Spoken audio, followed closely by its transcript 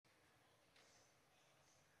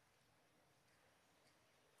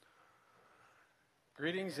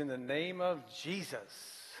Greetings in the name of Jesus.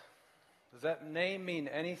 Does that name mean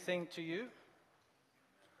anything to you?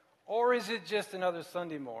 Or is it just another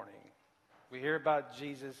Sunday morning? We hear about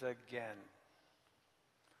Jesus again.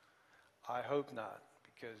 I hope not,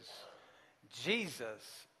 because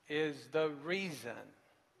Jesus is the reason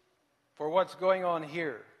for what's going on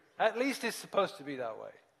here. At least it's supposed to be that way.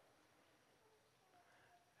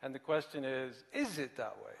 And the question is it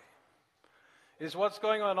that way? Is what's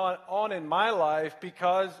going on in my life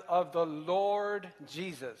because of the Lord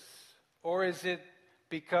Jesus? Or is it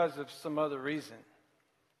because of some other reason?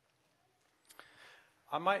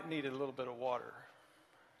 I might need a little bit of water.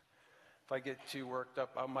 If I get too worked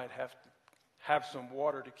up, I might have to have some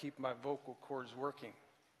water to keep my vocal cords working.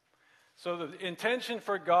 So the intention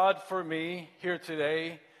for God for me here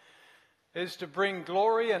today is to bring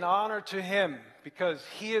glory and honor to Him because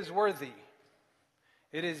He is worthy.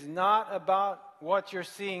 It is not about what you're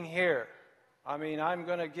seeing here. I mean, I'm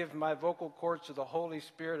going to give my vocal cords to the Holy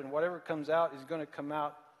Spirit, and whatever comes out is going to come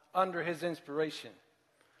out under His inspiration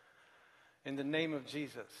in the name of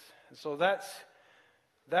Jesus. And so that's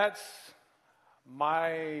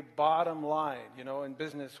my bottom line. You know, in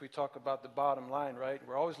business we talk about the bottom line, right?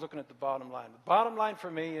 We're always looking at the bottom line. The bottom line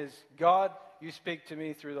for me is, God, you speak to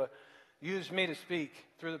me use me to speak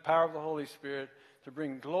through the power of the Holy Spirit to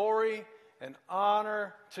bring glory and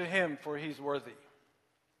honor to Him, for He's worthy.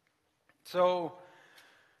 So,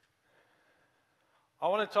 I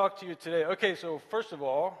want to talk to you today. Okay, so first of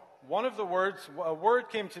all, a word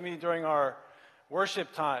came to me during our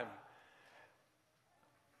worship time.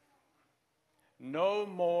 No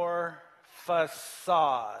more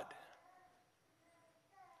facade.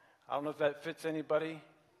 I don't know if that fits anybody,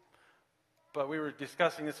 but we were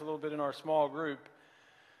discussing this a little bit in our small group.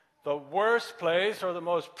 The worst place, or the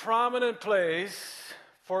most prominent place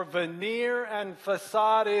for veneer and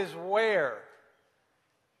facade is where?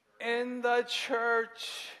 In the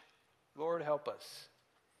church. Lord help us.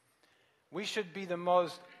 We should be the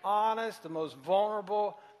most honest, the most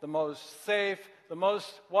vulnerable, the most safe, the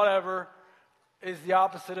most whatever is the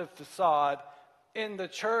opposite of facade in the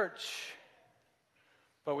church.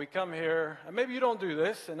 But we come here, and maybe you don't do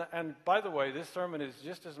this, and by the way, this sermon is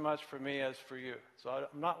just as much for me as for you. So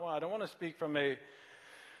I don't want to speak from a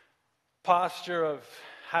posture of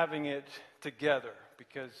having it together,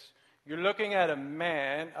 because you're looking at a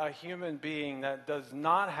man, a human being that does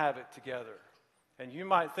not have it together. And you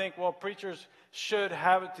might think, well, preachers should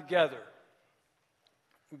have it together.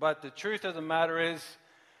 But the truth of the matter is,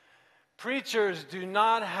 preachers do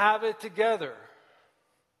not have it together.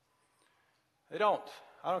 They don't.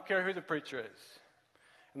 I don't care who the preacher is.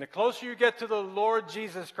 And the closer you get to the Lord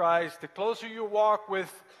Jesus Christ, the closer you walk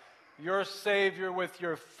with your Savior, with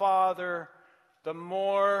your Father, the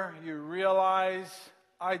more you realize,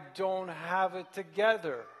 I don't have it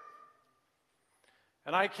together.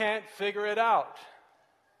 And I can't figure it out.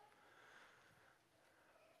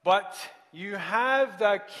 But you have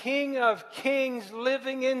the King of Kings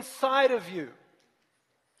living inside of you.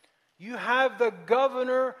 You have the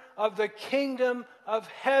governor of the kingdom of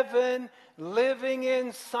heaven living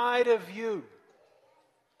inside of you.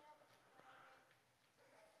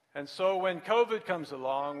 And so when COVID comes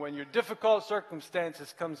along, when your difficult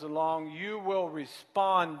circumstances comes along, you will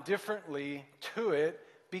respond differently to it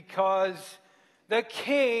because the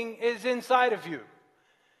King is inside of you.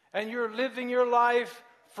 And you're living your life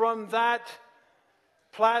from that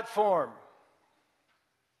platform.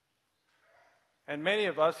 And many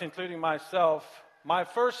of us, including myself, my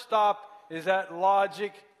first stop is at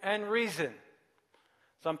logic and reason.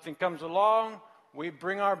 Something comes along, we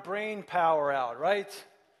bring our brain power out, right?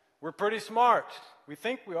 We're pretty smart. We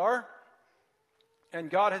think we are. And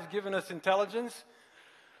God has given us intelligence,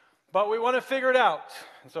 but we want to figure it out.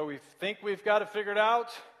 And so we think we've got to figure it out.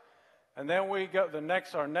 And then we go,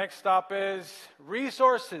 our next stop is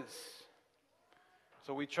resources.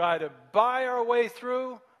 So we try to buy our way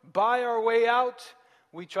through, buy our way out.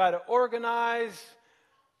 We try to organize,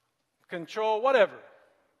 control, whatever.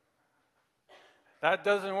 That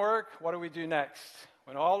doesn't work. What do we do next?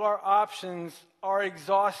 When all our options are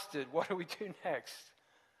exhausted, what do we do next?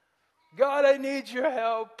 God, I need your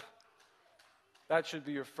help. That should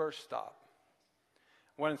be your first stop.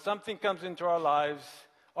 When something comes into our lives,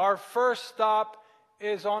 our first stop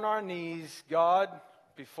is on our knees. God,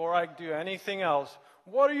 before I do anything else,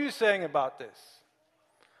 what are you saying about this?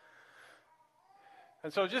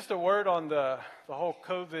 And so just a word on the whole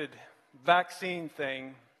COVID vaccine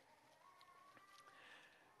thing.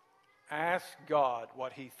 Ask God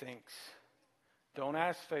what He thinks. Don't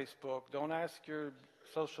ask Facebook. Don't ask your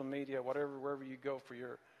social media, wherever you go for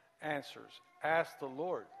your answers. Ask the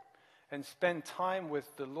Lord. and spend time with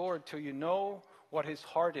the Lord till you know what his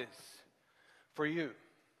heart is for you.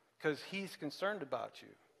 Because he's concerned about you.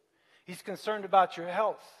 He's concerned about your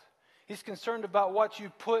health. He's concerned about what you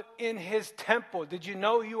put in his temple. Did you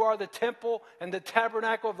know you are the temple and the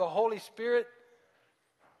tabernacle of the Holy Spirit?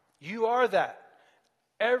 You are that.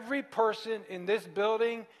 Every person in this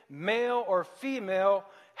building, male or female,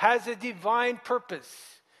 has a divine purpose.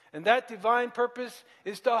 And that divine purpose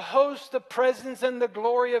is to host the presence and the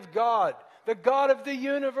glory of God. The God of the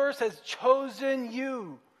universe has chosen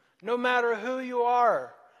you, no matter who you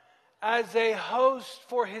are, as a host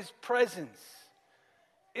for his presence.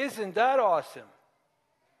 Isn't that awesome?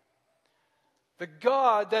 The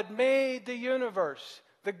God that made the universe,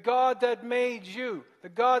 the God that made you, the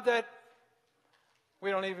God that we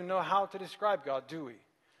don't even know how to describe God, do we?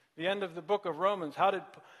 The end of the book of Romans,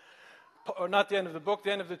 or not the end of the book,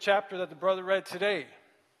 the end of the chapter that the brother read today.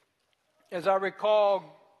 As I recall,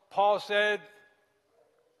 Paul said,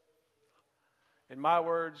 in my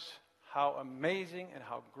words, how amazing and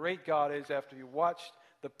how great God is after you watched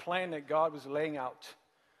the plan that God was laying out.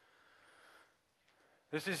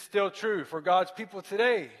 This is still true for God's people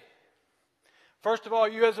today. First of all,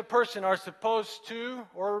 you as a person are supposed to,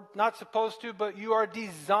 or not supposed to, but you are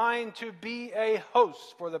designed to be a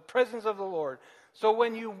host for the presence of the Lord. So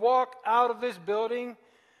when you walk out of this building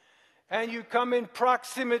and you come in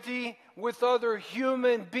proximity with other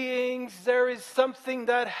human beings, there is something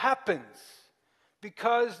that happens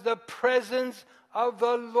because the presence of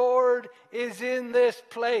the Lord is in this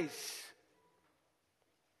place.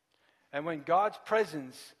 And when God's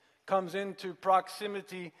presence comes into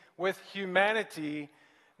proximity with humanity,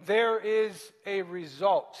 there is a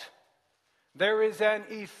result. There is an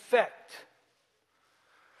effect.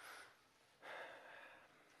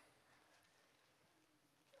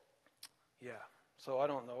 Yeah, so I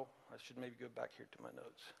don't know. I should maybe go back here to my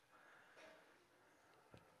notes.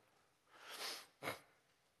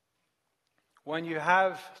 When you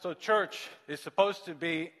have, so church is supposed to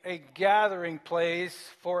be a gathering place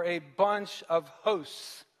for a bunch of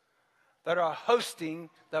hosts that are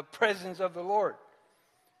hosting the presence of the Lord.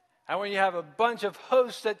 And when you have a bunch of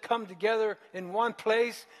hosts that come together in one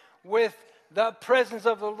place with the presence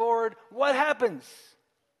of the Lord, what happens?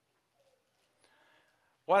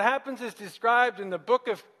 What happens is described in the book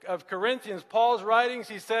of Corinthians, Paul's writings.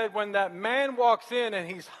 He said, when that man walks in and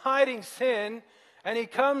he's hiding sin, and he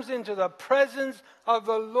comes into the presence of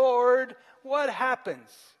the Lord, what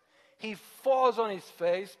happens? He falls on his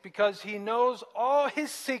face because he knows all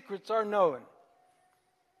his secrets are known.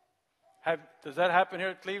 Does that happen here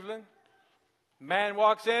at Cleveland? Man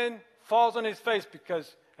walks in, falls on his face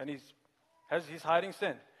and he's hiding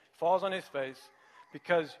sin. Falls on his face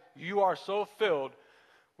because you are so filled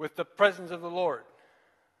with the presence of the Lord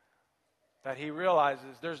that he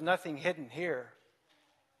realizes there's nothing hidden here.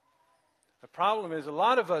 The problem is a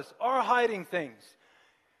lot of us are hiding things.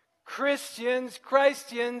 Christians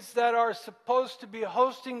that are supposed to be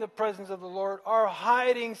hosting the presence of the Lord are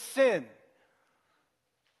hiding sin.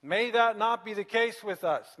 May that not be the case with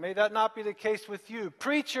us. May that not be the case with you.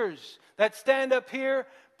 Preachers that stand up here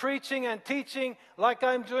preaching and teaching like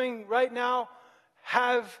I'm doing right now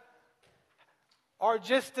are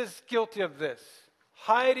just as guilty of this.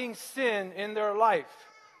 Hiding sin in their life.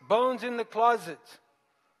 Bones in the closet.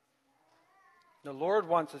 The Lord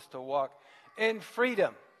wants us to walk in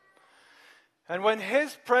freedom. And when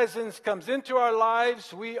his presence comes into our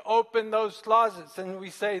lives, we open those closets and we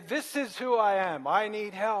say, this is who I am. I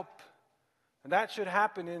need help. And that should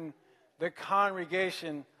happen in the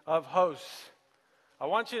congregation of hosts. I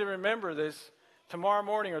want you to remember this tomorrow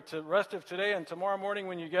morning or the rest of today and tomorrow morning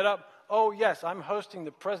when you get up. Oh, yes, I'm hosting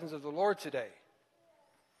the presence of the Lord today.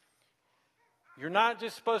 You're not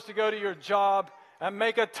just supposed to go to your job and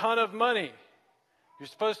make a ton of money. You're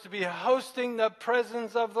supposed to be hosting the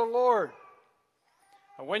presence of the Lord.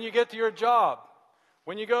 And when you get to your job,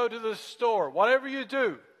 when you go to the store, whatever you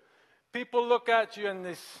do, people look at you and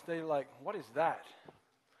they're like, what is that?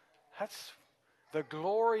 That's the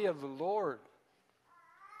glory of the Lord.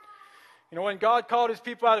 You know, when God called his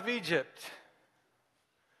people out of Egypt,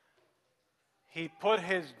 he put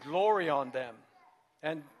his glory on them.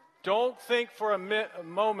 And don't think for a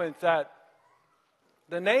moment that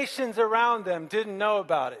the nations around them didn't know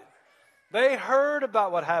about it. They heard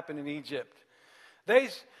about what happened in Egypt.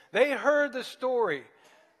 They heard the story.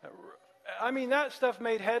 I mean, that stuff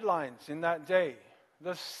made headlines in that day.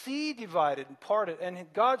 The sea divided and parted, and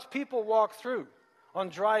God's people walked through on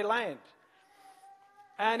dry land.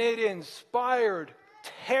 And it inspired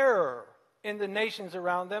terror in the nations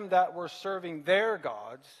around them that were serving their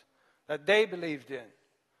gods that they believed in.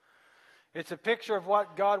 It's a picture of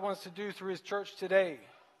what God wants to do through his church today.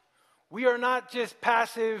 We are not just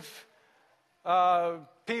passive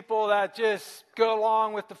people that just go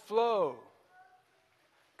along with the flow.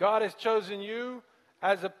 God has chosen you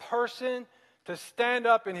as a person to stand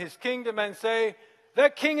up in his kingdom and say, the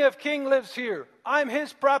King of Kings lives here. I'm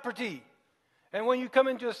his property. And when you come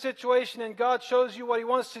into a situation and God shows you what he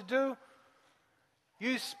wants to do,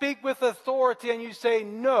 you speak with authority and you say,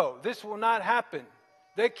 no, this will not happen.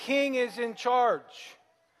 The king is in charge.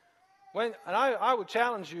 I would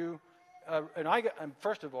challenge you, and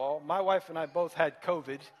first of all, my wife and I both had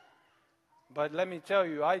COVID. But let me tell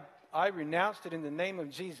you, I renounced it in the name of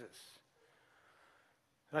Jesus.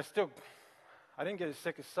 And I didn't get as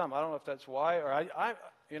sick as some. I don't know if that's why.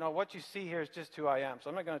 Or what you see here is just who I am. So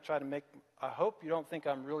I'm not going to try to I hope you don't think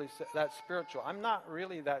I'm really that spiritual. I'm not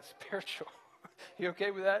really that spiritual. You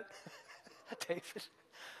okay with that, David?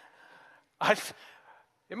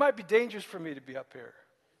 It might be dangerous for me to be up here,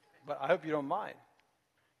 but I hope you don't mind,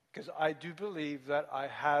 because I do believe that I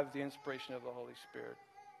have the inspiration of the Holy Spirit.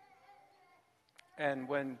 And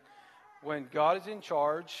when God is in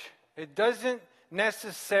charge, it doesn't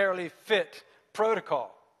necessarily fit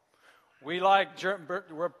protocol.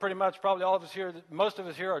 We're pretty much, probably all of us here, most of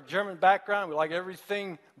us here are German background. We like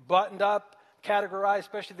everything buttoned up, categorized,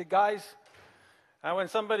 especially the guys. And when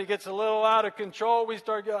somebody gets a little out of control, we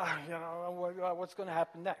start going, what's going to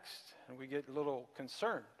happen next? And we get a little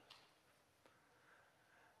concerned.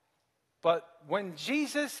 But when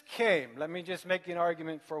Jesus came, let me just make an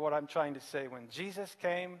argument for what I'm trying to say. When Jesus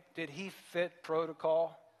came, did he fit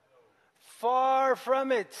protocol? Far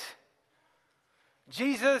from it.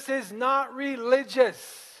 Jesus is not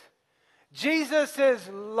religious. Jesus is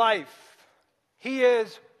life. He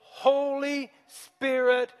is Holy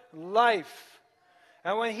Spirit life.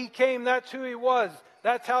 And when he came, that's who he was.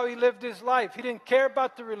 That's how he lived his life. He didn't care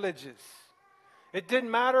about the religious. It didn't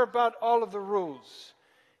matter about all of the rules.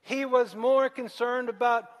 He was more concerned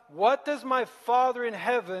about, what does my Father in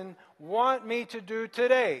heaven want me to do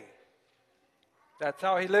today? That's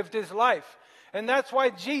how he lived his life. And that's why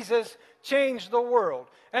Jesus changed the world.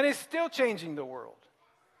 And is still changing the world.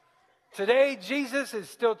 Today, Jesus is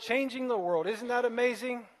still changing the world. Isn't that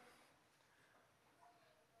amazing?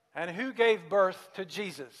 And who gave birth to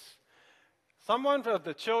Jesus? Someone of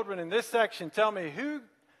the children in this section, tell me, who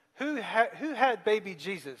had baby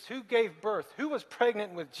Jesus? Who gave birth? Who was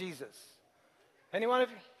pregnant with Jesus? Anyone of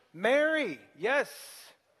you? Mary, yes.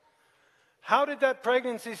 How did that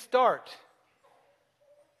pregnancy start?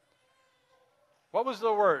 What was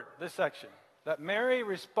the word, this section? That Mary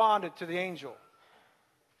responded to the angel.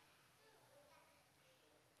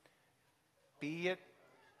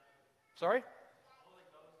 Sorry?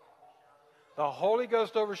 The Holy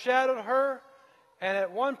Ghost overshadowed her, and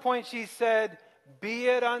at one point she said, be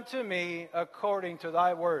it unto me according to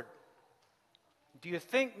thy word. Do you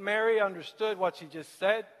think Mary understood what she just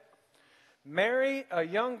said? Mary, a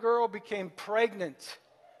young girl, became pregnant.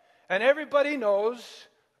 And everybody knows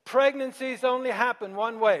pregnancies only happen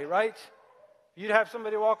one way, right? You'd have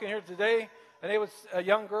somebody walk in here today, and a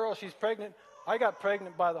young girl, she's pregnant. I got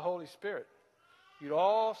pregnant by the Holy Spirit. You'd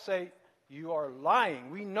all say, you are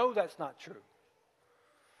lying. We know that's not true.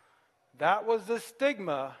 That was the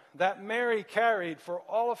stigma that Mary carried for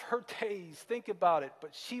all of her days. Think about it.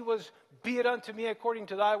 But she was, be it unto me according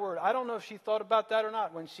to thy word. I don't know if she thought about that or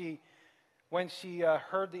not when she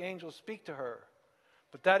heard the angel speak to her.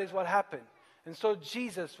 But that is what happened. And so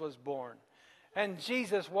Jesus was born. And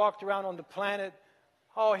Jesus walked around on the planet.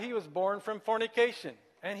 Oh, he was born from fornication.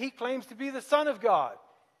 And he claims to be the Son of God.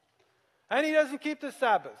 And he doesn't keep the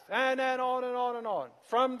Sabbath. And on and on and on.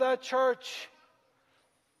 From the church.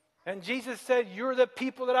 And Jesus said, you're the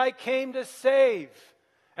people that I came to save.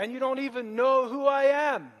 And you don't even know who I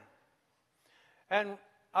am. And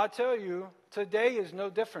I'll tell you, today is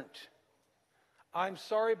no different. I'm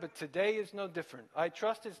sorry, but today is no different. I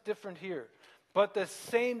trust it's different here. But the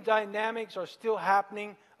same dynamics are still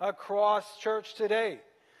happening across church today.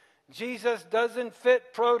 Jesus doesn't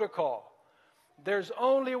fit protocol. There's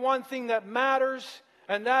only one thing that matters,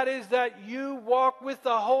 and that is that you walk with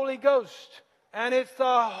the Holy Ghost. And it's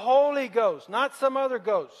the Holy Ghost, not some other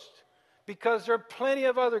ghost, because there are plenty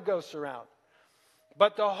of other ghosts around.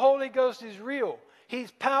 But the Holy Ghost is real.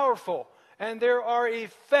 He's powerful, and there are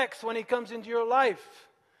effects when he comes into your life.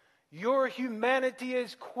 Your humanity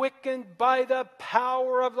is quickened by the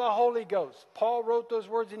power of the Holy Ghost. Paul wrote those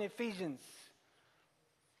words in Ephesians.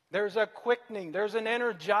 There's a quickening. There's an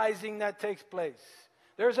energizing that takes place.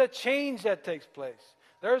 There's a change that takes place.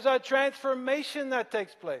 There's a transformation that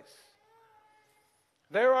takes place.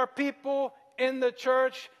 There are people in the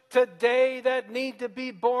church today that need to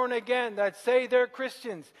be born again, that say they're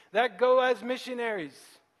Christians, that go as missionaries.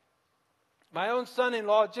 My own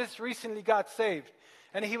son-in-law just recently got saved,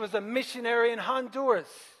 and he was a missionary in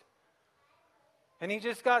Honduras. And he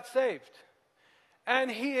just got saved.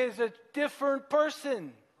 And he is a different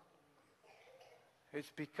person.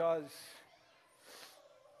 It's because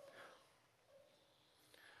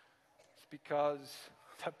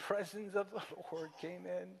the presence of the Lord came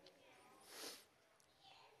in.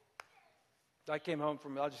 I came home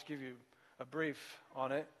from, I'll just give you a brief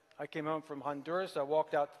on it. I came home from Honduras. I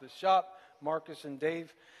walked out to the shop. Marcus and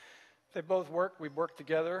Dave, they both work. We worked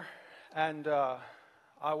together. And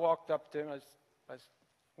I walked up to him.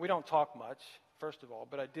 We don't talk much, first of all.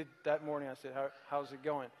 But I did that morning. I said, how's it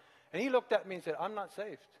going? And he looked at me and said, I'm not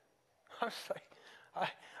saved. I was like,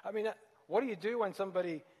 I mean, what do you do when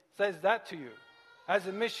somebody says that to you? As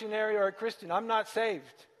a missionary or a Christian, I'm not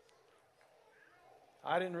saved.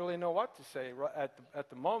 I didn't really know what to say at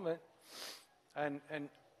the moment. And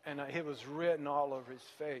it was written all over his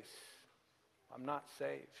face. I'm not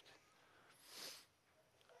saved.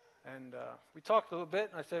 And we talked a little bit,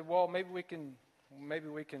 and I said, well, maybe we can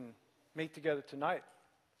meet together tonight.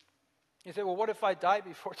 He said, well, what if I die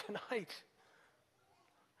before tonight?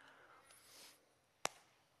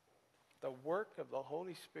 The work of the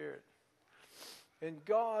Holy Spirit. And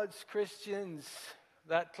God's Christians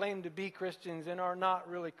that claim to be Christians and are not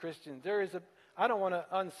really Christians. I don't want to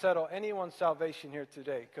unsettle anyone's salvation here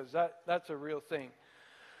today, because that's a real thing.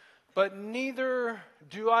 But neither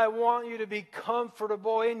do I want you to be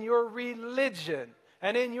comfortable in your religion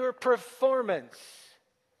and in your performance.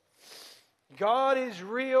 God is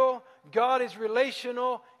real. God is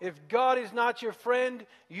relational. If God is not your friend,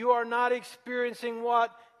 you are not experiencing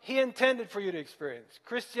what He intended for you to experience.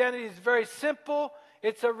 Christianity is very simple.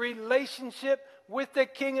 It's a relationship with the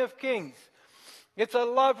King of Kings. It's a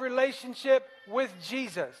love relationship with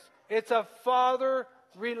Jesus. It's a father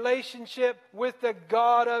relationship with the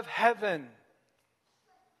God of heaven.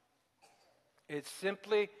 It's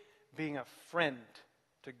simply being a friend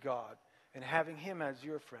to God and having Him as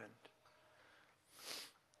your friend.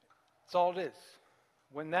 That's all it is.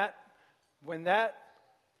 When that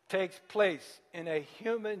takes place in a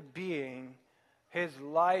human being, his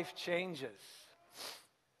life changes.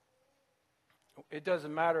 It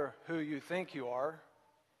doesn't matter who you think you are.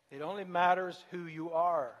 It only matters who you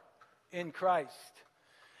are in Christ.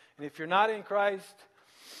 And if you're not in Christ,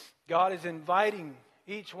 God is inviting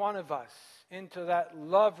each one of us into that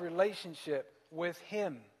love relationship with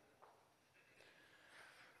Him.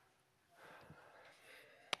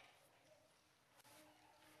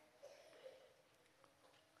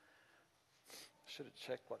 Should have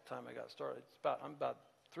checked what time I got started. I'm about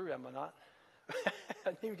through, am I not? I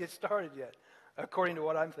didn't even get started yet, according to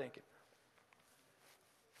what I'm thinking.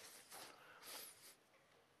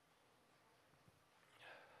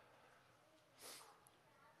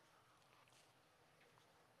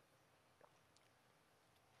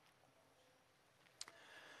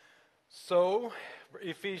 So,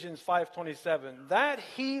 Ephesians 5:27, that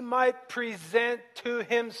He might present to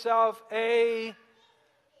Himself a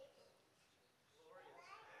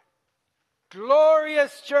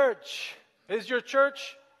glorious church. Is your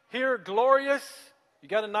church here glorious? You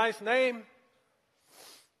got a nice name.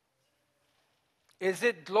 Is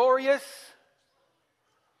it glorious?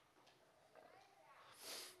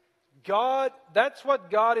 God, that's what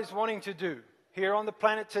God is wanting to do here on the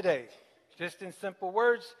planet today. Just in simple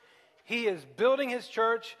words, He is building His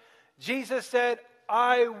church. Jesus said,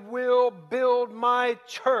 I will build my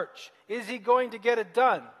church. Is He going to get it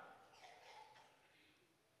done?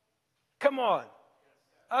 Come on.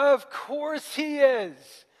 Of course He is.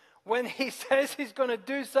 When He says He's going to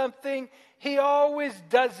do something, He always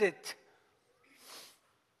does it.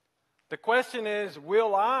 The question is,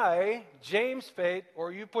 will I, James Peight,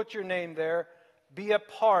 or you put your name there, be a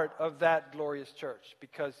part of that glorious church?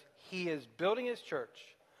 Because He is building His church.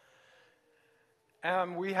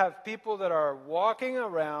 And we have people that are walking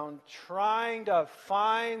around trying to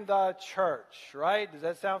find the church, right? Does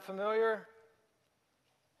that sound familiar?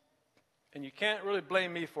 And you can't really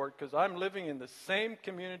blame me for it, because I'm living in the same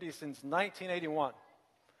community since 1981.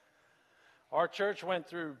 Our church went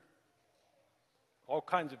through all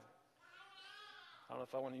kinds of, I don't know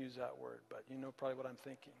if I want to use that word, but you know probably what I'm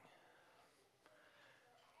thinking.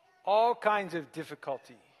 All kinds of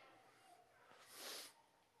difficulty.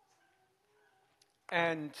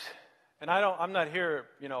 And I'm not here,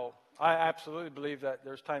 I absolutely believe that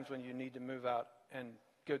there's times when you need to move out and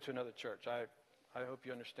go to another church. I hope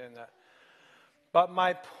you understand that. But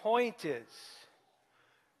my point is,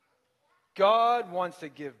 God wants to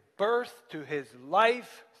give birth to His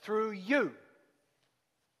life through you.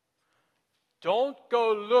 Don't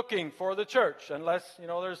go looking for the church unless,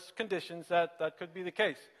 there's conditions that could be the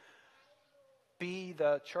case. Be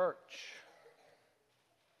the church.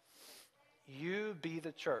 You be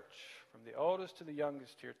the church. From the oldest to the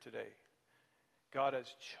youngest here today, God has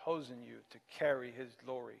chosen you to carry His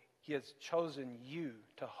glory. He has chosen you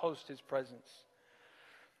to host His presence.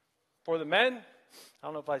 For the men, I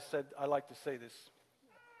don't know if I like to say this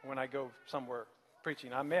when I go somewhere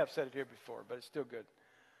preaching. I may have said it here before, but it's still good.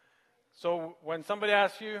 So when somebody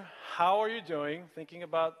asks you, how are you doing, thinking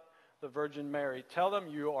about the Virgin Mary, tell them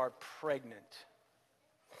you are pregnant.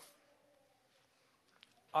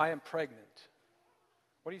 I am pregnant.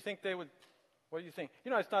 What do you think what do you think?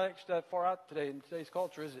 It's not actually that far out today in today's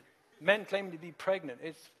culture, is it? Men claim to be pregnant.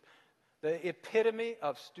 It's the epitome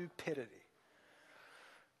of stupidity.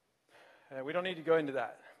 We don't need to go into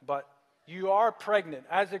that. But you are pregnant.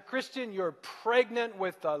 As a Christian, you're pregnant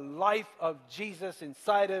with the life of Jesus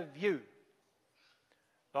inside of you.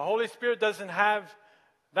 The Holy Spirit doesn't have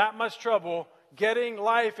that much trouble getting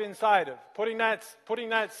life inside of, putting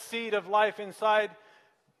that seed of life inside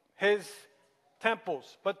His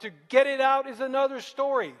temples. But to get it out is another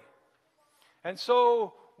story. And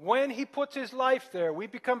so when He puts His life there, we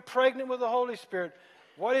become pregnant with the Holy Spirit.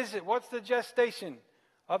 What is it? What's the gestation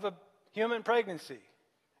of a human pregnancy?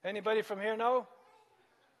 Anybody from here know?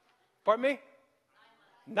 Pardon me?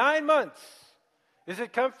 9 months. Is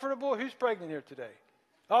it comfortable? Who's pregnant here today?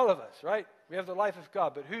 All of us, right? We have the life of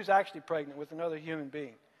God, but who's actually pregnant with another human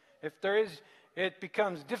being? If there is, it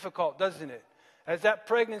becomes difficult, doesn't it? As that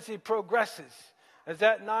pregnancy progresses, as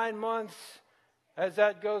that 9 months, as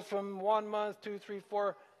that goes from 1 month, 2, 3,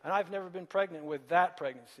 4, and I've never been pregnant with that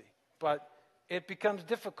pregnancy, but it becomes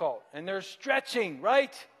difficult. And there's stretching,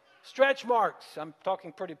 right? Stretch marks. I'm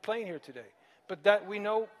talking pretty plain here today. But that we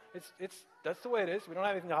know, that's the way it is. We don't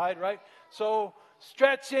have anything to hide, right? So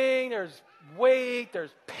stretching, there's weight,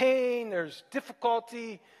 there's pain, there's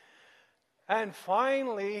difficulty. And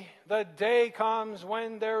finally, the day comes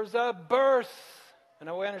when there's a birth.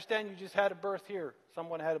 And we understand you just had a birth here.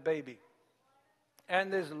 Someone had a baby.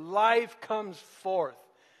 And this life comes forth.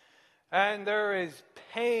 And there is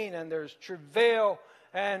pain and there's travail.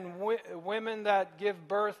 And women that give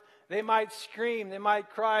birth, they might scream, they might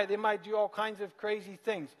cry, they might do all kinds of crazy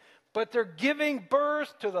things. But they're giving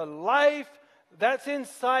birth to the life that's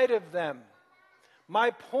inside of them.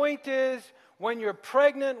 My point is, when you're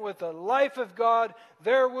pregnant with the life of God,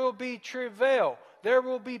 there will be travail. There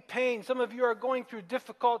will be pain. Some of you are going through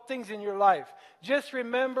difficult things in your life. Just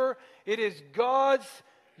remember, it is God's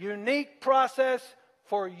unique process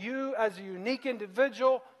for you as a unique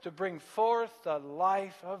individual to bring forth the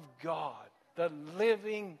life of God, the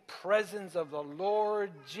living presence of the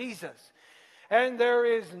Lord Jesus. And there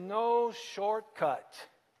is no shortcut.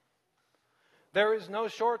 There is no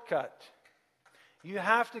shortcut. You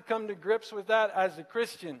have to come to grips with that as a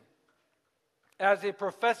Christian. As a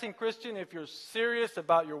professing Christian, if you're serious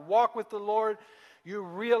about your walk with the Lord, you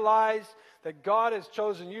realize that God has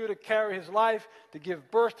chosen you to carry His life, to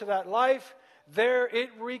give birth to that life. There,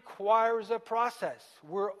 it requires a process.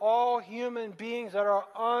 We're all human beings that are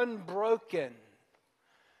unbroken.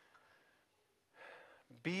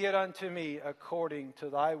 Be it unto me according to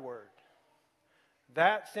thy word.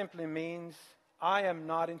 That simply means I am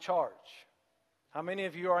not in charge. How many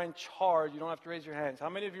of you are in charge? You don't have to raise your hands. How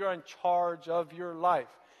many of you are in charge of your life?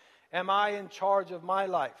 Am I in charge of my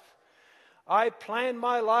life? I plan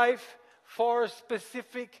my life for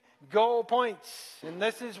specific goal points. And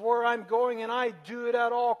this is where I'm going, and I do it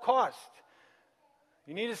at all cost.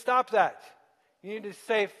 You need to stop that. You need to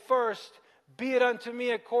say first, be it unto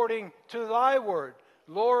me according to thy word.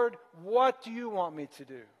 Lord, what do you want me to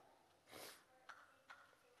do?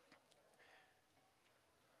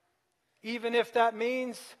 Even if that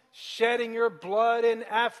means shedding your blood in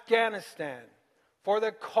Afghanistan for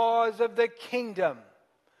the cause of the kingdom.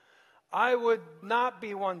 I would not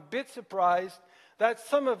be one bit surprised that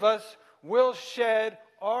some of us will shed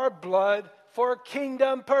our blood for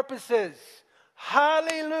kingdom purposes.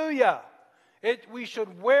 Hallelujah! We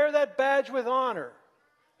should wear that badge with honor.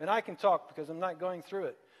 And I can talk because I'm not going through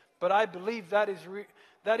it. But I believe that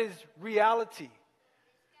is reality.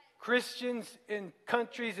 Christians in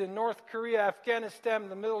countries in North Korea, Afghanistan,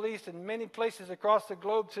 the Middle East, and many places across the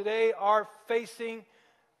globe today are facing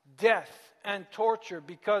death and torture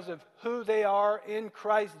because of who they are in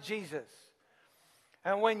Christ Jesus.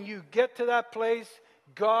 And when you get to that place,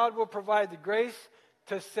 God will provide the grace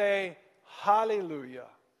to say, hallelujah.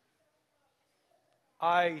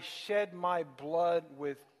 I shed my blood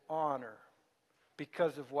with honor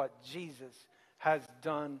because of what Jesus has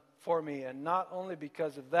done for me. And not only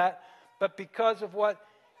because of that, but because of what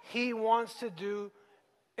he wants to do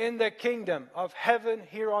in the kingdom of heaven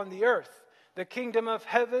here on the earth. The kingdom of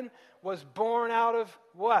heaven was born out of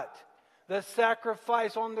what? The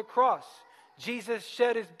sacrifice on the cross. Jesus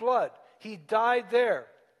shed his blood. He died there.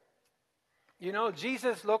 You know,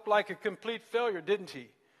 Jesus looked like a complete failure, didn't he?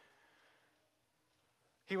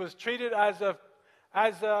 He was treated as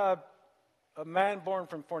a man born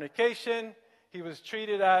from fornication. He was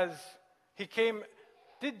treated as,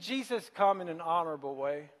 did Jesus come in an honorable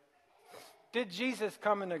way? Did Jesus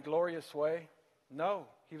come in a glorious way? No.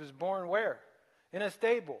 He was born where? In a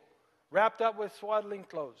stable, wrapped up with swaddling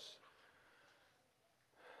clothes.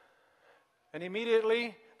 And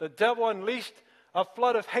immediately the devil unleashed a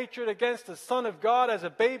flood of hatred against the Son of God as a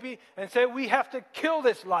baby and said, we have to kill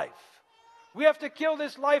this life. We have to kill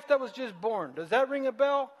this life that was just born. Does that ring a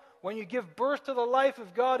bell? When you give birth to the life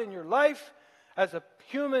of God in your life as a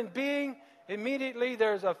human being, immediately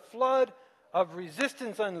there's a flood of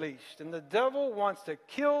resistance unleashed. And the devil wants to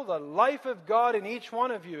kill the life of God in each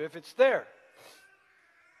one of you if it's there.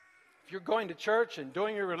 If you're going to church and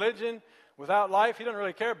doing your religion without life, he doesn't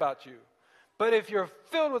really care about you. But if you're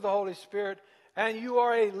filled with the Holy Spirit and you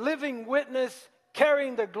are a living witness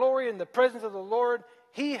carrying the glory and the presence of the Lord,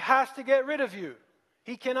 he has to get rid of you.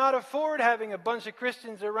 He cannot afford having a bunch of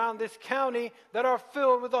Christians around this county that are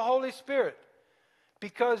filled with the Holy Spirit,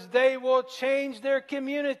 because they will change their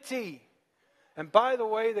community. And by the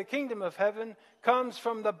way, the kingdom of heaven comes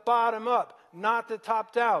from the bottom up, not the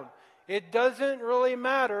top down. It doesn't really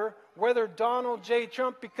matter whether Donald J.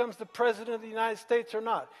 Trump becomes the president of the United States or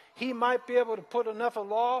not. He might be able to put enough of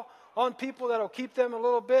law on people that will keep them a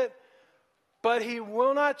little bit, but he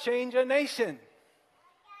will not change a nation.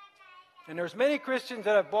 And there's many Christians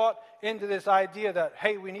that have bought into this idea that,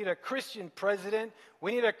 hey, we need a Christian president,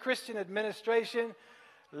 we need a Christian administration.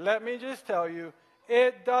 Let me just tell you,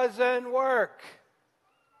 it doesn't work.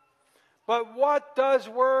 But what does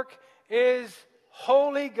work is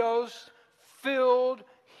Holy Ghost filled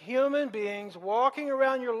human beings walking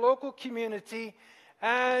around your local community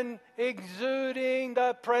and exuding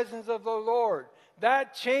the presence of the Lord.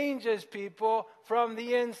 That changes people from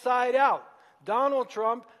the inside out. Donald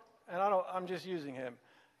Trump, and I'm just using him.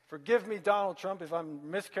 Forgive me, Donald Trump, if I'm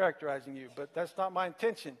mischaracterizing you, but that's not my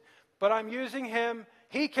intention. But I'm using him.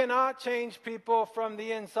 He cannot change people from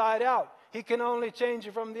the inside out. He can only change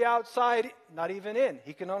it from the outside, not even in.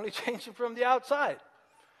 He can only change it from the outside.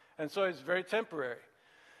 And so it's very temporary.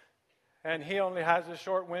 And he only has a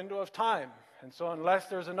short window of time. And so unless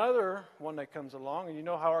there's another one that comes along, and you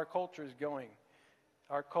know how our culture is going,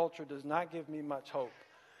 our culture does not give me much hope.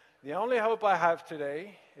 The only hope I have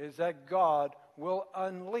today is that God will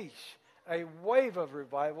unleash a wave of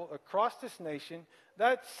revival across this nation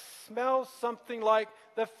that smells something like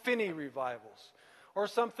the Finney revivals, or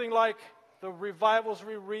something like the revivals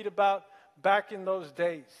we read about back in those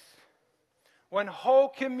days, when whole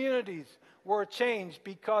communities were changed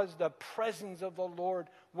because the presence of the Lord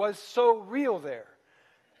was so real there.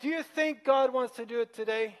 Do you think God wants to do it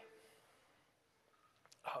today?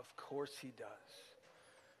 Of course he does.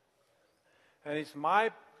 And it's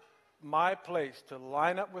my place to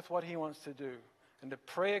line up with what he wants to do and to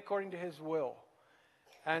pray according to his will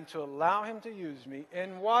and to allow him to use me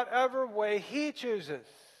in whatever way he chooses.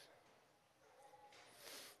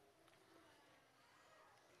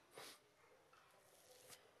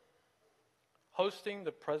 Hosting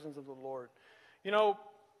the presence of the Lord. You know,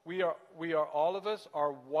 we are all of us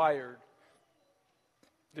are wired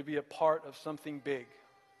to be a part of something big.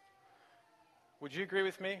 Would you agree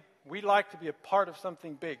with me? We like to be a part of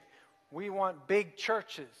something big. We want big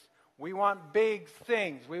churches. We want big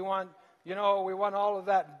things. We want all of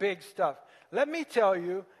that big stuff. Let me tell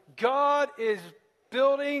you, God is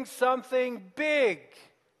building something big.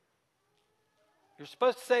 You're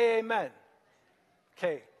supposed to say amen.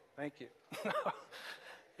 Okay, thank you.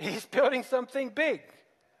 He's building something big.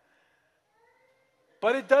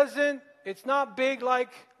 But it's not big like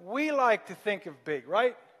we like to think of big,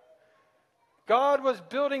 right? God was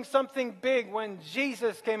building something big when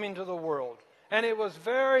Jesus came into the world. And it was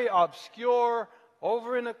very obscure,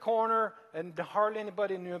 over in a corner, and hardly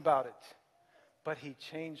anybody knew about it. But he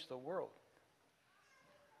changed the world.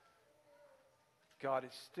 God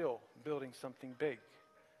is still building something big.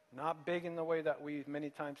 Not big in the way that we many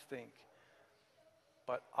times think.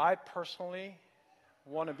 But I personally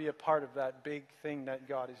want to be a part of that big thing that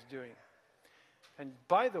God is doing. And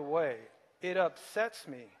by the way, it upsets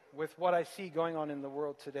me with what I see going on in the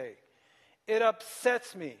world today. It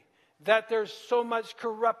upsets me that there's so much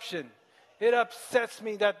corruption. It upsets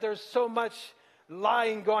me that there's so much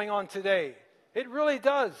lying going on today. It really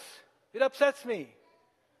does. It upsets me.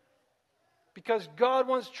 Because God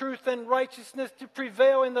wants truth and righteousness to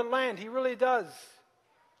prevail in the land. He really does.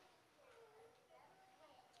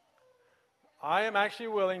 I am actually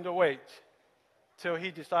willing to wait till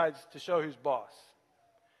he decides to show who's boss.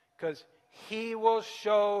 Because he will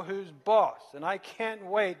show who's boss. And I can't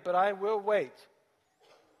wait, but I will wait.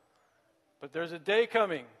 But there's a day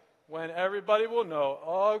coming when everybody will know,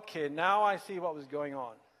 okay, now I see what was going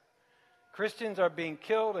on. Christians are being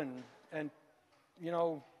killed and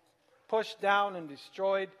pushed down and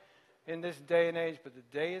destroyed in this day and age. But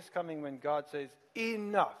the day is coming when God says,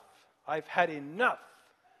 enough. I've had enough.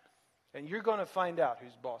 And you're going to find out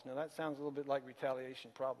who's boss. Now, that sounds a little bit like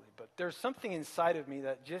retaliation, probably. But there's something inside of me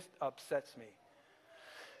that just upsets me.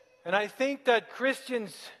 And I think that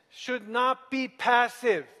Christians should not be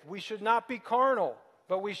passive. We should not be carnal.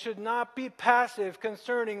 But we should not be passive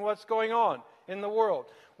concerning what's going on in the world.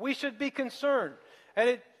 We should be concerned. And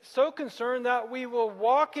it's so concerned that we will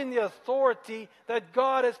walk in the authority that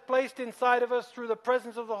God has placed inside of us through the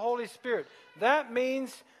presence of the Holy Spirit. That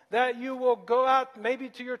means that you will go out maybe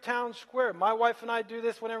to your town square. My wife and I do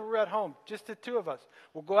this whenever we're at home, just the two of us.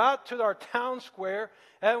 We'll go out to our town square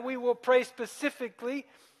and we will pray specifically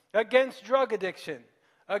against drug addiction,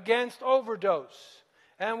 against overdose.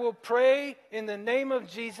 And we'll pray in the name of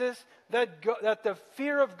Jesus that the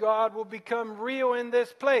fear of God will become real in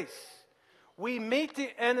this place. We meet the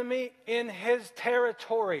enemy in his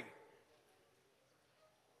territory.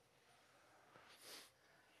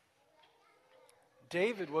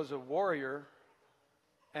 David was a warrior,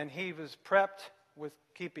 and he was prepped with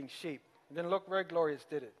keeping sheep. It didn't look very glorious,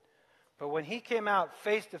 did it? But when he came out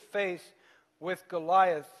face to face with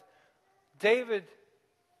Goliath, David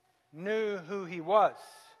knew who he was,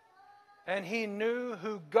 and he knew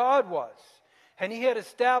who God was, and he had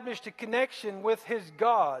established a connection with his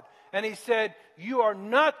God, and he said, "You are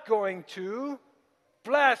not going to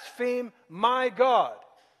blaspheme my God."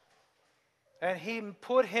 And he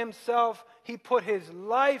put his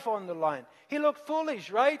life on the line. He looked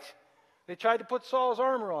foolish, right? They tried to put Saul's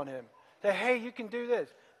armor on him. They, hey, you can do this.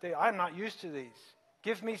 I'm not used to these.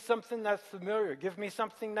 Give me something that's familiar. Give me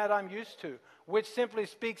something that I'm used to, which simply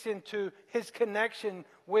speaks into his connection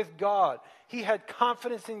with God. He had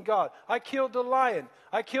confidence in God. I killed the lion.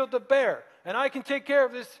 I killed the bear. And I can take care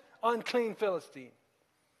of this unclean Philistine.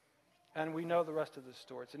 And we know the rest of the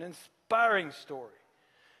story. It's an inspiring story.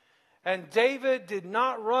 And David did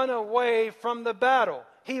not run away from the battle.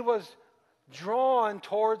 He was drawn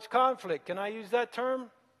towards conflict. Can I use that term?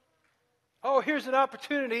 Oh, here's an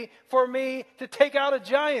opportunity for me to take out a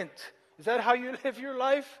giant. Is that how you live your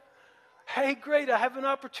life? Hey, great, I have an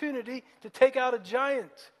opportunity to take out a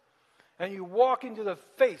giant. And you walk into the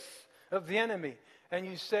face of the enemy and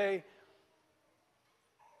you say,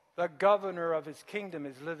 the governor of his kingdom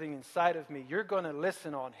is living inside of me. You're going to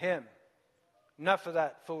listen on him. Enough of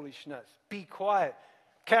that foolishness. Be quiet.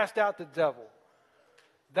 Cast out the devil.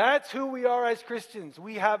 That's who we are as Christians.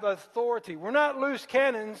 We have authority. We're not loose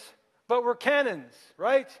cannons, but we're cannons,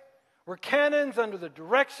 right? We're cannons under the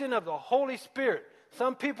direction of the Holy Spirit.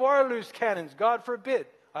 Some people are loose cannons. God forbid.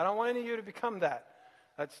 I don't want any of you to become that.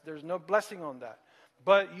 There's no blessing on that.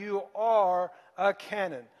 But you are a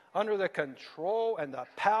cannon under the control and the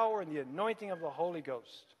power and the anointing of the Holy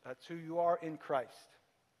Ghost. That's who you are in Christ.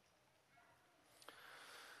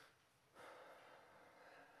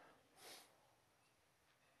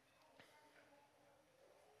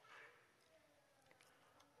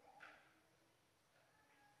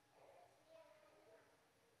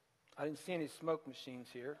 I didn't see any smoke machines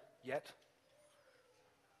here yet.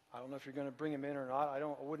 I don't know if you're going to bring them in or not.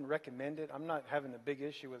 I wouldn't recommend it. I'm not having a big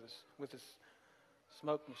issue with this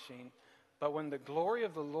smoke machine. But when the glory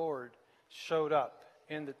of the Lord showed up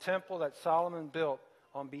in the temple that Solomon built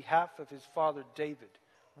on behalf of his father David,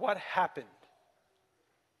 what happened?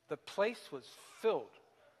 The place was filled.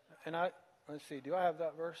 And let's see, do I have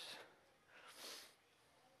that verse?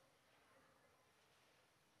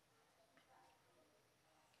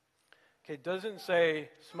 Okay, it doesn't say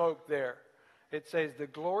smoke there. It says the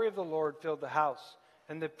glory of the Lord filled the house,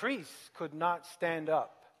 and the priests could not stand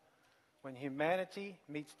up. When humanity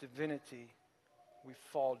meets divinity, we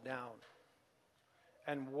fall down,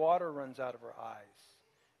 and water runs out of our eyes,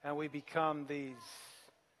 and we become these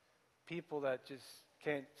people that just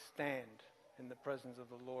can't stand in the presence of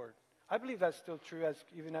the Lord. I believe that's still true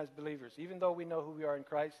even as believers. Even though we know who we are in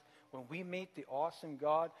Christ, when we meet the awesome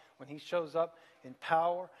God, when he shows up in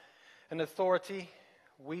power and authority,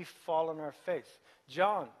 we fall on our face.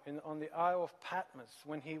 John, on the Isle of Patmos,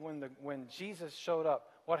 when Jesus showed up,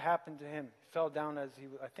 what happened to him? He fell down I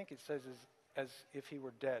think it says as if he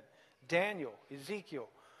were dead. Daniel, Ezekiel,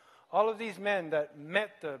 all of these men that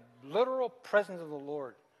met the literal presence of the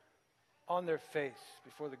Lord on their face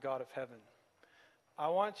before the God of heaven. I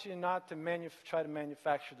want you not to try to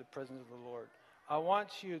manufacture the presence of the Lord. I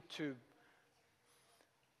want you to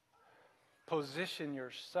position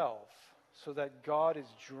yourself so that God is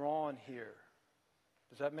drawn here.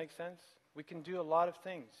 Does that make sense? We can do a lot of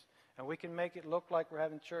things, and we can make it look like we're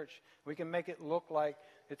having church. We can make it look like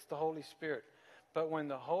it's the Holy Spirit. But when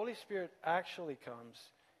the Holy Spirit actually comes,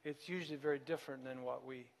 it's usually very different than what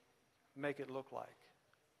we make it look like.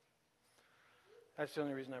 That's the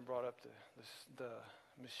only reason I brought up the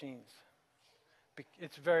machines.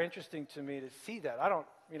 It's very interesting to me to see that.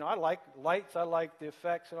 I like lights, I like the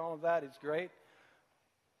effects and all of that. It's great.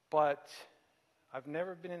 But I've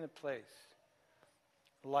never been in a place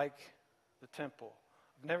like the temple.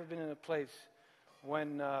 I've never been in a place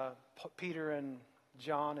when Peter and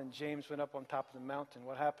John and James went up on top of the mountain.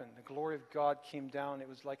 What happened? The glory of God came down. It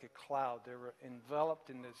was like a cloud. They were enveloped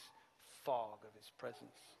in this fog of His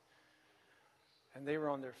presence. And they were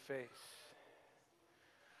on their face.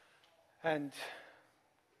 And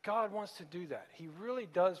God wants to do that. He really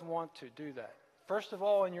does want to do that. First of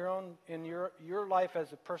all, in your life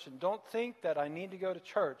as a person, don't think that I need to go to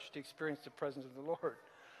church to experience the presence of the Lord.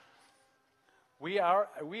 We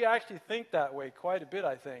actually think that way quite a bit,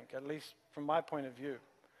 I think, at least from my point of view.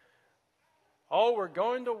 Oh, we're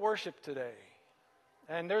going to worship today.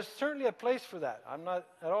 And there's certainly a place for that. I'm not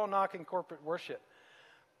at all knocking corporate worship.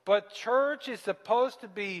 But church is supposed to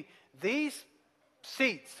be, these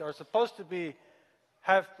seats are supposed to be,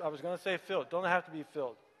 I was going to say filled, don't have to be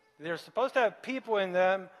filled. They're supposed to have people in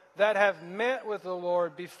them that have met with the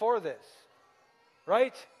Lord before this.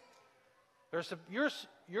 Right?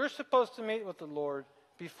 You're supposed to meet with the Lord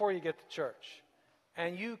before you get to church.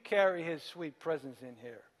 And you carry His sweet presence in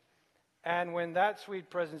here. And when that sweet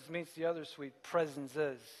presence meets the other sweet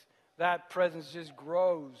presences, that presence just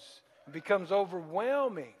grows. It becomes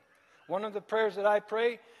overwhelming. One of the prayers that I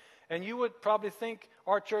pray, and you would probably think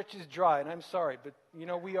our church is dry, and I'm sorry, but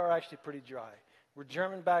we are actually pretty dry. We're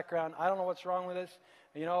German background. I don't know what's wrong with us.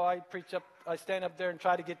 I stand up there and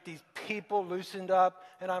try to get these people loosened up,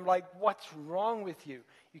 and I'm like, what's wrong with you?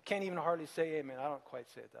 You can't even hardly say amen. I don't quite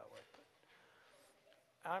say it that way.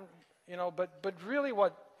 But really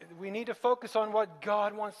we need to focus on what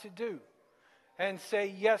God wants to do and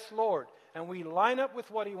say, yes, Lord. And we line up with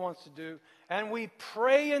what He wants to do, and we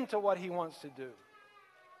pray into what He wants to do.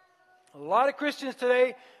 A lot of Christians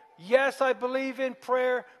today, yes, I believe in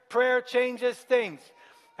prayer. Prayer changes things.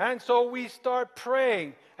 And so we start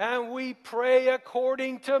praying, and we pray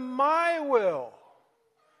according to my will.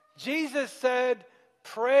 Jesus said,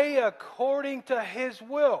 pray according to His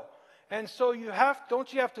will. And so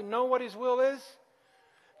don't you have to know what His will is?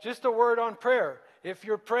 Just a word on prayer. If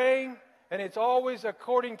you're praying and it's always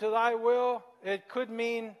according to thy will, it could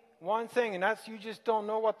mean one thing, and that's you just don't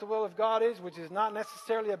know what the will of God is, which is not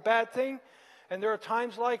necessarily a bad thing. And there are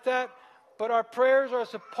times like that. But our prayers are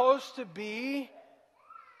supposed to be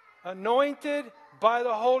anointed by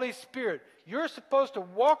the Holy Spirit. You're supposed to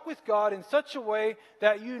walk with God in such a way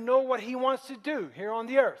that you know what He wants to do here on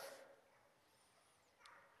the earth.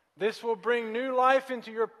 This will bring new life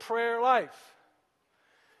into your prayer life.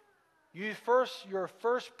 Your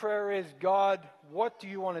first prayer is, God, what do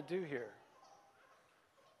you want to do here?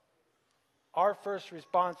 Our first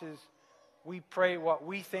response is, we pray what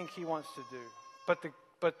we think He wants to do.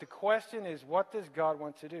 But the question is, what does God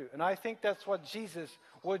want to do? And I think that's what Jesus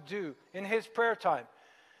would do in His prayer time.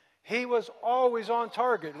 He was always on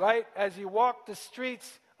target, right? As He walked the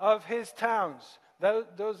streets of His towns,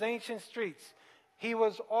 those ancient streets, He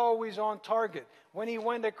was always on target. When He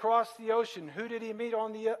went across the ocean, who did He meet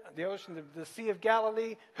on the ocean, the Sea of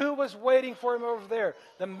Galilee? Who was waiting for Him over there?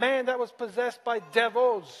 The man that was possessed by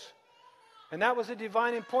devils. And that was a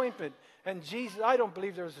divine appointment. And Jesus, I don't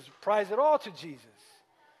believe there was a surprise at all to Jesus,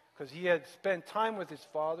 because He had spent time with His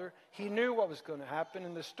Father. He knew what was going to happen.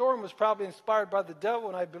 And the storm was probably inspired by the devil,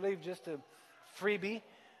 and I believe just a freebie,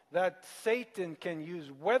 that Satan can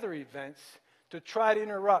use weather events to try to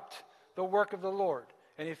interrupt the work of the Lord.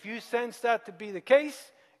 And if you sense that to be the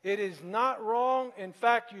case, it is not wrong. In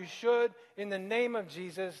fact, you should, in the name of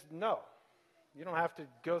Jesus, no. You don't have to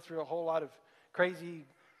go through a whole lot of crazy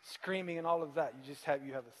screaming and all of that.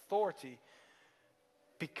 You have authority,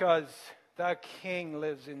 because the King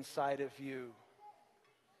lives inside of you.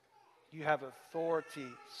 You have authority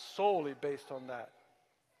solely based on that.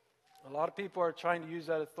 A lot of people are trying to use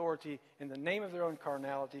that authority in the name of their own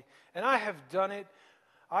carnality. And I have done it.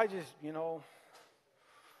 I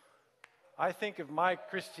think of my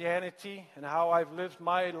Christianity and how I've lived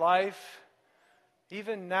my life.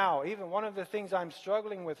 Even now, even one of the things I'm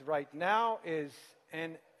struggling with right now is,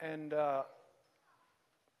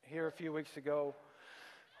 here a few weeks ago,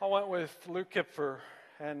 I went with Luke Kipfer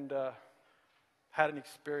and had an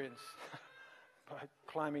experience by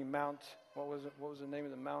climbing Mount, what was the name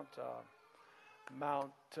of the mount?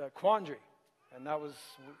 Mount Quandary. And that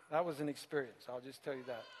was an experience. I'll just tell you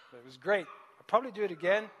that. But it was great. I'd probably do it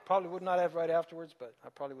again. Probably would not have right afterwards, but I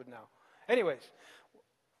probably would now. Anyways,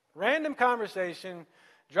 random conversation,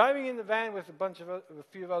 driving in the van with a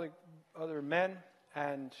few other men,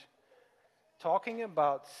 and talking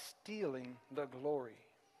about stealing the glory.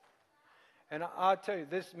 And I'll tell you,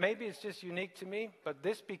 this maybe it's just unique to me, but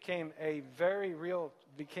this became very real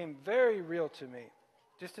to me.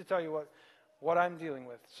 Just to tell you what I'm dealing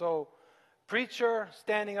with. So, preacher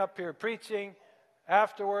standing up here preaching,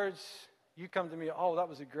 afterwards you come to me, oh, that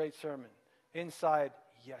was a great sermon. Inside,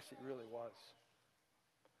 yes, it really was.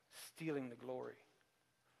 Stealing the glory.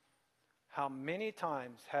 How many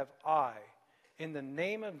times have I, in the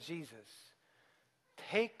name of Jesus,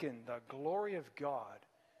 taken the glory of God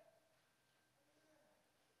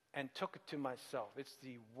and took it to myself? It's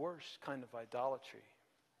the worst kind of idolatry.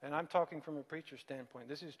 And I'm talking from a preacher standpoint.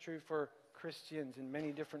 This is true for Christians in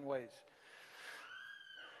many different ways.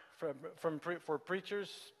 For preachers,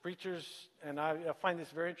 and I find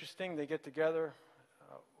this very interesting. They get together.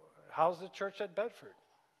 How's the church at Bedford?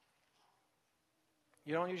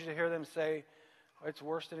 You don't usually hear them say, it's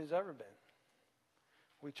worse than it's ever been.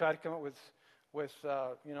 We try to come up with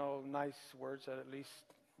nice words that at least,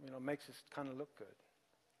 makes us kind of look good.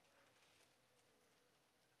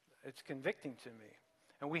 It's convicting to me.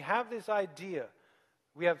 And we have this idea.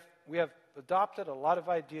 We have adopted a lot of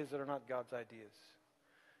ideas that are not God's ideas.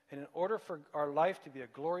 And in order for our life to be a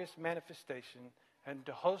glorious manifestation and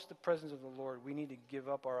to host the presence of the Lord, we need to give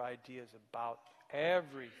up our ideas about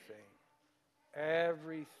everything.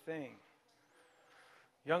 Everything.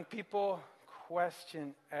 Young people,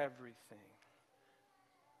 question everything.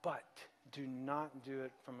 But do not do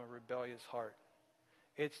it from a rebellious heart.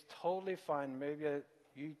 It's totally fine. Maybe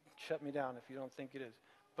you shut me down if you don't think it is.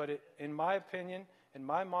 But in my opinion, in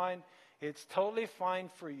my mind, it's totally fine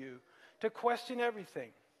for you to question everything.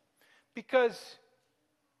 Because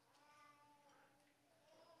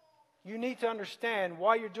you need to understand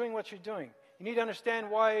why you're doing what you're doing. You need to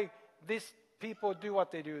understand why these people do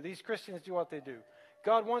what they do. These Christians do what they do.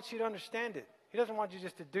 God wants you to understand it. He doesn't want you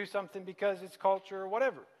just to do something because it's culture or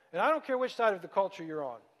whatever. And I don't care which side of the culture you're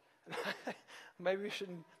on. Maybe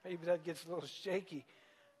that gets a little shaky.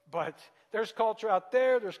 But there's culture out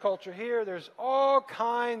there, there's culture here, there's all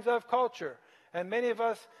kinds of culture. And many of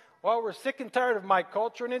us, we're sick and tired of my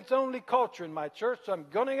culture, and it's only culture in my church, so I'm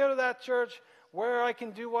going to go to that church where I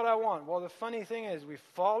can do what I want. Well, the funny thing is, we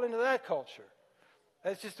fall into that culture.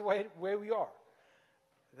 That's just the way we are.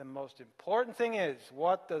 The most important thing is,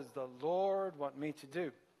 what does the Lord want me to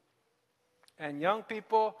do? And young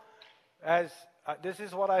people, this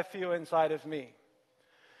is what I feel inside of me.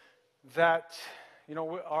 That,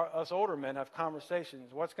 us older men have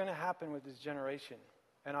conversations. What's going to happen with this generation?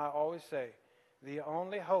 And I always say, the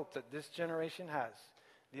only hope that this generation has,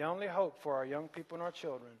 the only hope for our young people and our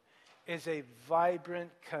children, is a vibrant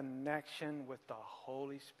connection with the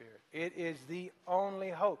Holy Spirit. It is the only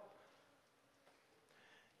hope.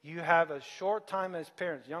 You have a short time as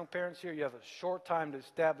parents, young parents here, you have a short time to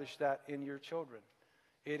establish that in your children.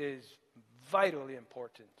 It is vitally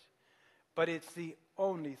important. But it's the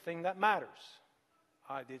only thing that matters.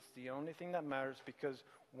 It's the only thing that matters, because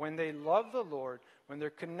when they love the Lord, when they're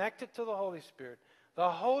connected to the Holy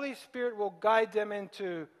Spirit will guide them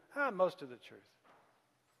into most of the truth.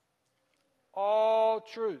 All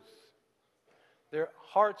truth. Their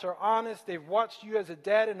hearts are honest. They've watched you as a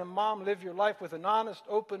dad and a mom live your life with an honest,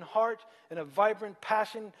 open heart and a vibrant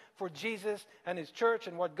passion for Jesus and His church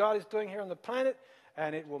and what God is doing here on the planet.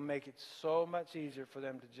 And it will make it so much easier for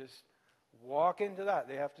them to just walk into that.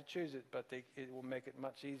 They have to choose it, but it will make it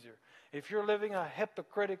much easier. If you're living a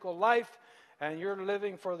hypocritical life and you're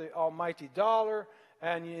living for the almighty dollar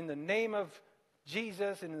and in the name of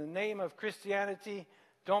Jesus and in the name of Christianity,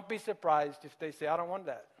 don't be surprised if they say, I don't want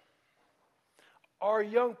that. Our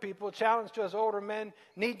young people, challenged to us older men,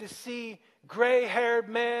 need to see gray-haired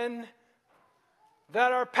men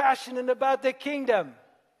that are passionate about the kingdom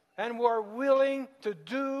and who are willing to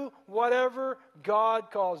do whatever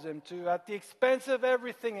God calls them to at the expense of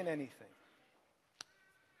everything and anything.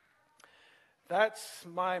 That's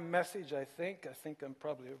my message, I think. I think I'm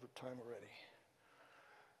probably over time already.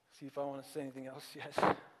 See if I want to say anything else.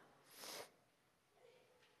 Yes.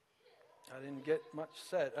 I didn't get much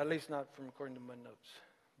said, at least not from according to my notes.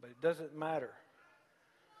 But it doesn't matter.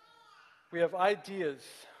 We have ideas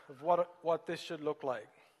of what this should look like.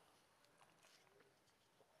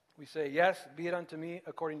 We say, yes, be it unto me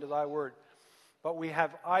according to thy word. But we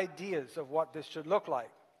have ideas of what this should look like.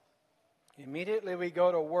 Immediately we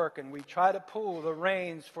go to work and we try to pull the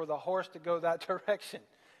reins for the horse to go that direction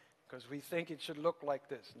because we think it should look like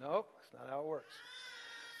this. No, that's not how it works.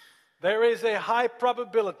 There is a high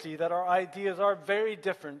probability that our ideas are very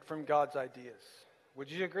different from God's ideas. Would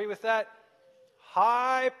you agree with that?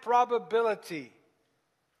 High probability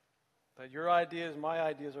that your ideas, my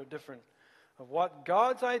ideas are different of what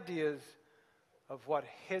God's ideas of what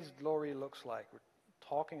His glory looks like. We're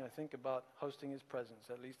talking, I think, about hosting His presence.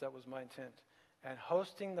 At least that was my intent. And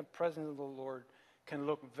hosting the presence of the Lord can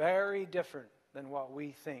look very different than what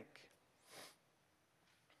we think.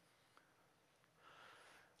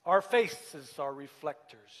 Our faces are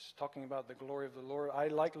reflectors. Talking about the glory of the Lord, I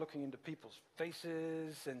like looking into people's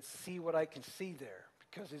faces and see what I can see there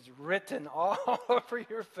because it's written all over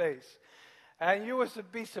your face. And you would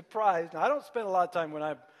be surprised. Now, I don't spend a lot of time when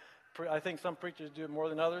I think some preachers do it more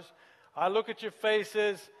than others. I look at your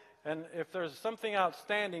faces, and if there's something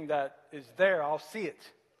outstanding that is there, I'll see it.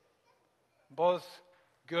 Both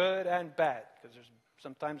good and bad, because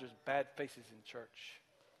sometimes there's bad faces in church.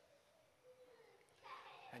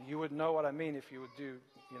 And you would know what I mean if you would do,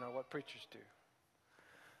 what preachers do.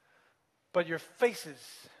 But your faces,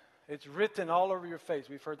 it's written all over your face.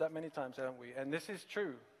 We've heard that many times, haven't we? And this is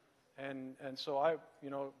true. And so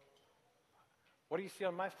what do you see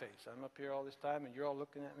on my face? I'm up here all this time and you're all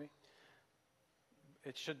looking at me.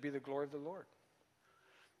 It should be the glory of the Lord.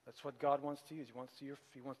 That's what God wants to use.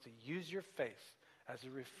 He wants to use your face as a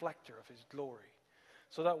reflector of His glory.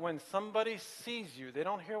 So that when somebody sees you, they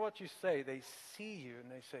don't hear what you say. They see you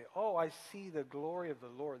and they say, oh, I see the glory of the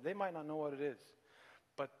Lord. They might not know what it is.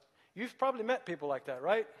 But you've probably met people like that,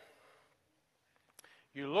 right?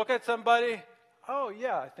 You look at somebody, oh,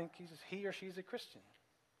 yeah, I think he or she's a Christian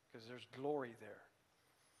because there's glory there.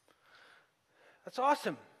 That's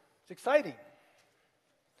awesome. It's exciting.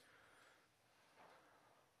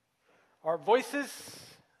 Our voices,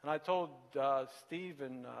 and I told Steve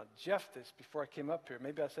and Jeff this before I came up here.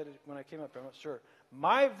 Maybe I said it when I came up here, I'm not sure.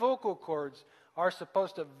 My vocal cords are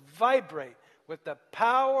supposed to vibrate with the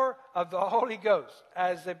power of the Holy Ghost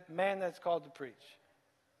as a man that's called to preach.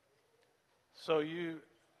 So you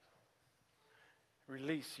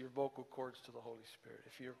release your vocal cords to the Holy Spirit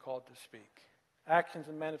if you're called to speak. Actions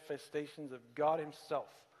and manifestations of God Himself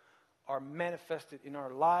are manifested in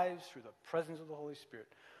our lives through the presence of the Holy Spirit.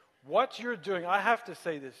 What you're doing, I have to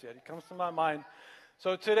say this yet. It comes to my mind.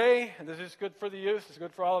 So today, and this is good for the youth, it's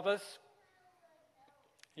good for all of us.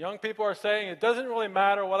 Young people are saying, it doesn't really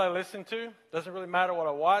matter what I listen to. It doesn't really matter what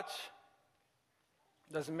I watch.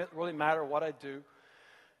 It doesn't really matter what I do.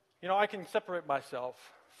 I can separate myself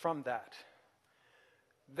from that.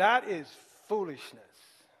 That is foolishness.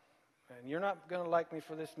 And you're not going to like me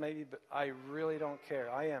for this maybe, but I really don't care.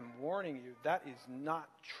 I am warning you, that is not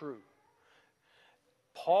true.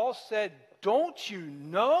 Paul said, don't you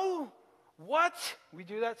know what? We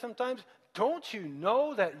do that sometimes. Don't you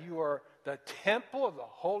know that you are the temple of the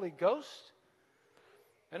Holy Ghost?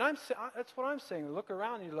 And that's what I'm saying. Look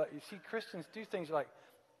around, you see Christians do things like,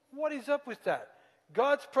 what is up with that?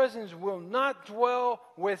 God's presence will not dwell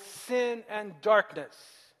with sin and darkness.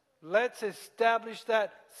 Let's establish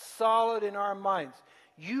that solid in our minds.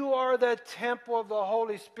 You are the temple of the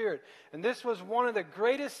Holy Spirit. And this was one of the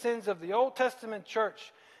greatest sins of the Old Testament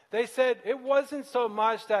church. They said it wasn't so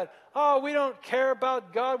much that, we don't care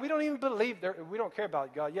about God. We don't even believe we don't care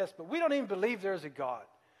about God, yes, but we don't even believe there's a God.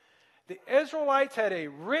 The Israelites had a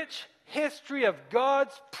rich history of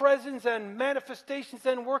God's presence and manifestations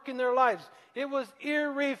and work in their lives. It was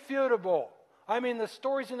irrefutable. The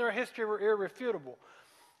stories in their history were irrefutable.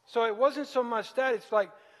 So it wasn't so much that. It's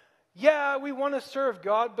like, yeah, we want to serve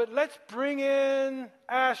God, but let's bring in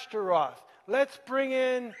Ashtaroth. Let's bring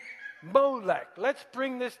in Molech. Let's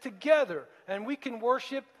bring this together. And we can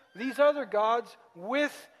worship these other gods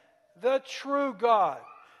with the true God.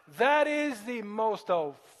 That is the most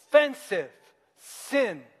offensive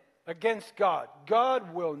sin against God.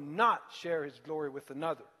 God will not share His glory with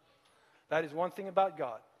another. That is one thing about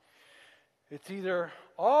God. It's either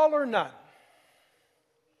all or none.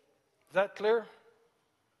 Is that clear?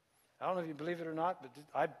 I don't know if you believe it or not,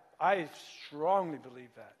 but I strongly believe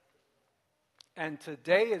that. And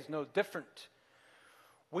today is no different.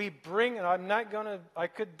 We bring, and I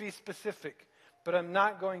could be specific, but I'm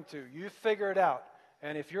not going to. You figure it out.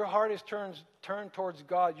 And if your heart is turned towards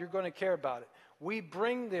God, you're going to care about it. We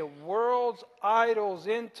bring the world's idols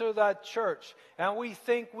into that church, and we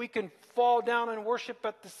think we can fall down and worship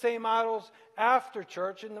at the same idols after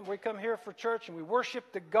church. And then we come here for church, and we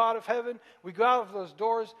worship the God of heaven. We go out of those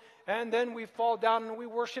doors, and then we fall down and we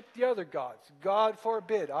worship the other gods. God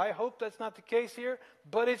forbid. I hope that's not the case here,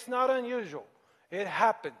 but it's not unusual. It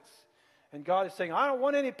happens. And God is saying, I don't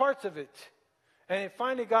want any parts of it. And it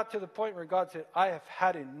finally got to the point where God said, I have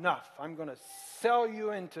had enough. I'm going to sell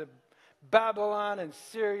you into Babylon and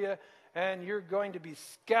Syria, and you're going to be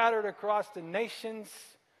scattered across the nations.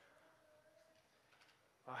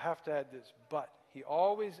 I have to add this, but. He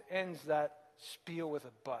always ends that spiel with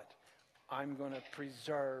a but. I'm going to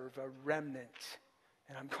preserve a remnant,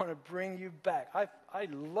 and I'm going to bring you back. I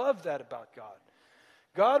love that about God.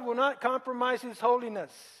 God will not compromise his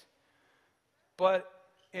holiness, but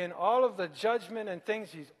in all of the judgment and things,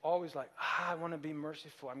 he's always like, I want to be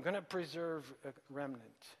merciful. I'm going to preserve a remnant.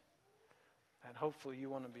 And hopefully you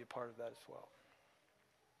want to be a part of that as well.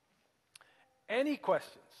 Any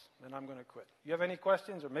questions? Then I'm going to quit. You have any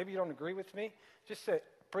questions, or maybe you don't agree with me? Just say,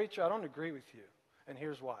 preacher, I don't agree with you, and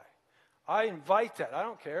here's why. I invite that. I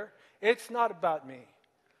don't care. It's not about me.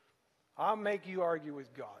 I'll make you argue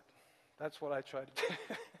with God. That's what I try to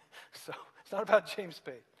do. So it's not about James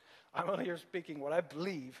Peight. I'm only here speaking what I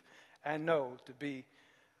believe and know to be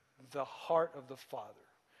the heart of the Father.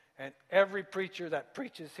 And every preacher that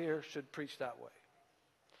preaches here should preach that way.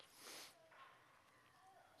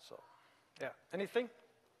 So, yeah. Anything?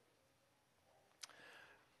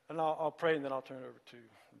 And I'll pray, and then I'll turn it over to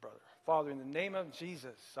the brother. Father, in the name of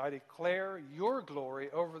Jesus, I declare your glory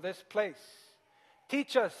over this place.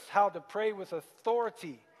 Teach us how to pray with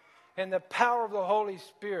authority and the power of the Holy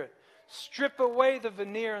Spirit. Strip away the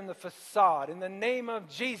veneer and the facade. In the name of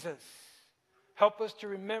Jesus, help us to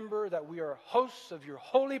remember that we are hosts of your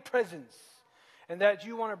holy presence, and that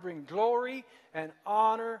you want to bring glory and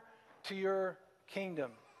honor to your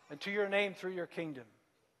kingdom and to your name through your kingdom.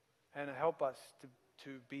 And help us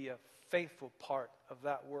to be a faithful part of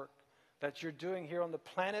that work that you're doing here on the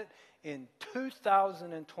planet in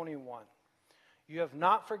 2021. You have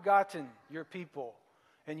not forgotten your people,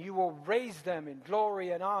 and you will raise them in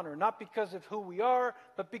glory and honor, not because of who we are,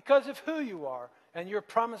 but because of who you are and your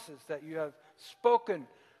promises that you have spoken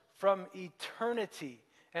from eternity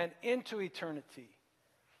and into eternity.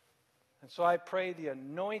 And so I pray the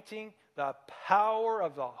anointing, the power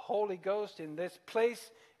of the Holy Ghost in this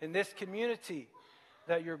place, in this community,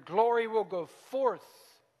 that your glory will go forth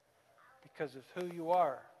because of who you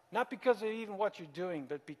are. Not because of even what you're doing,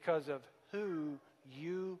 but because of who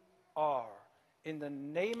you are. In the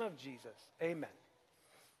name of Jesus, amen.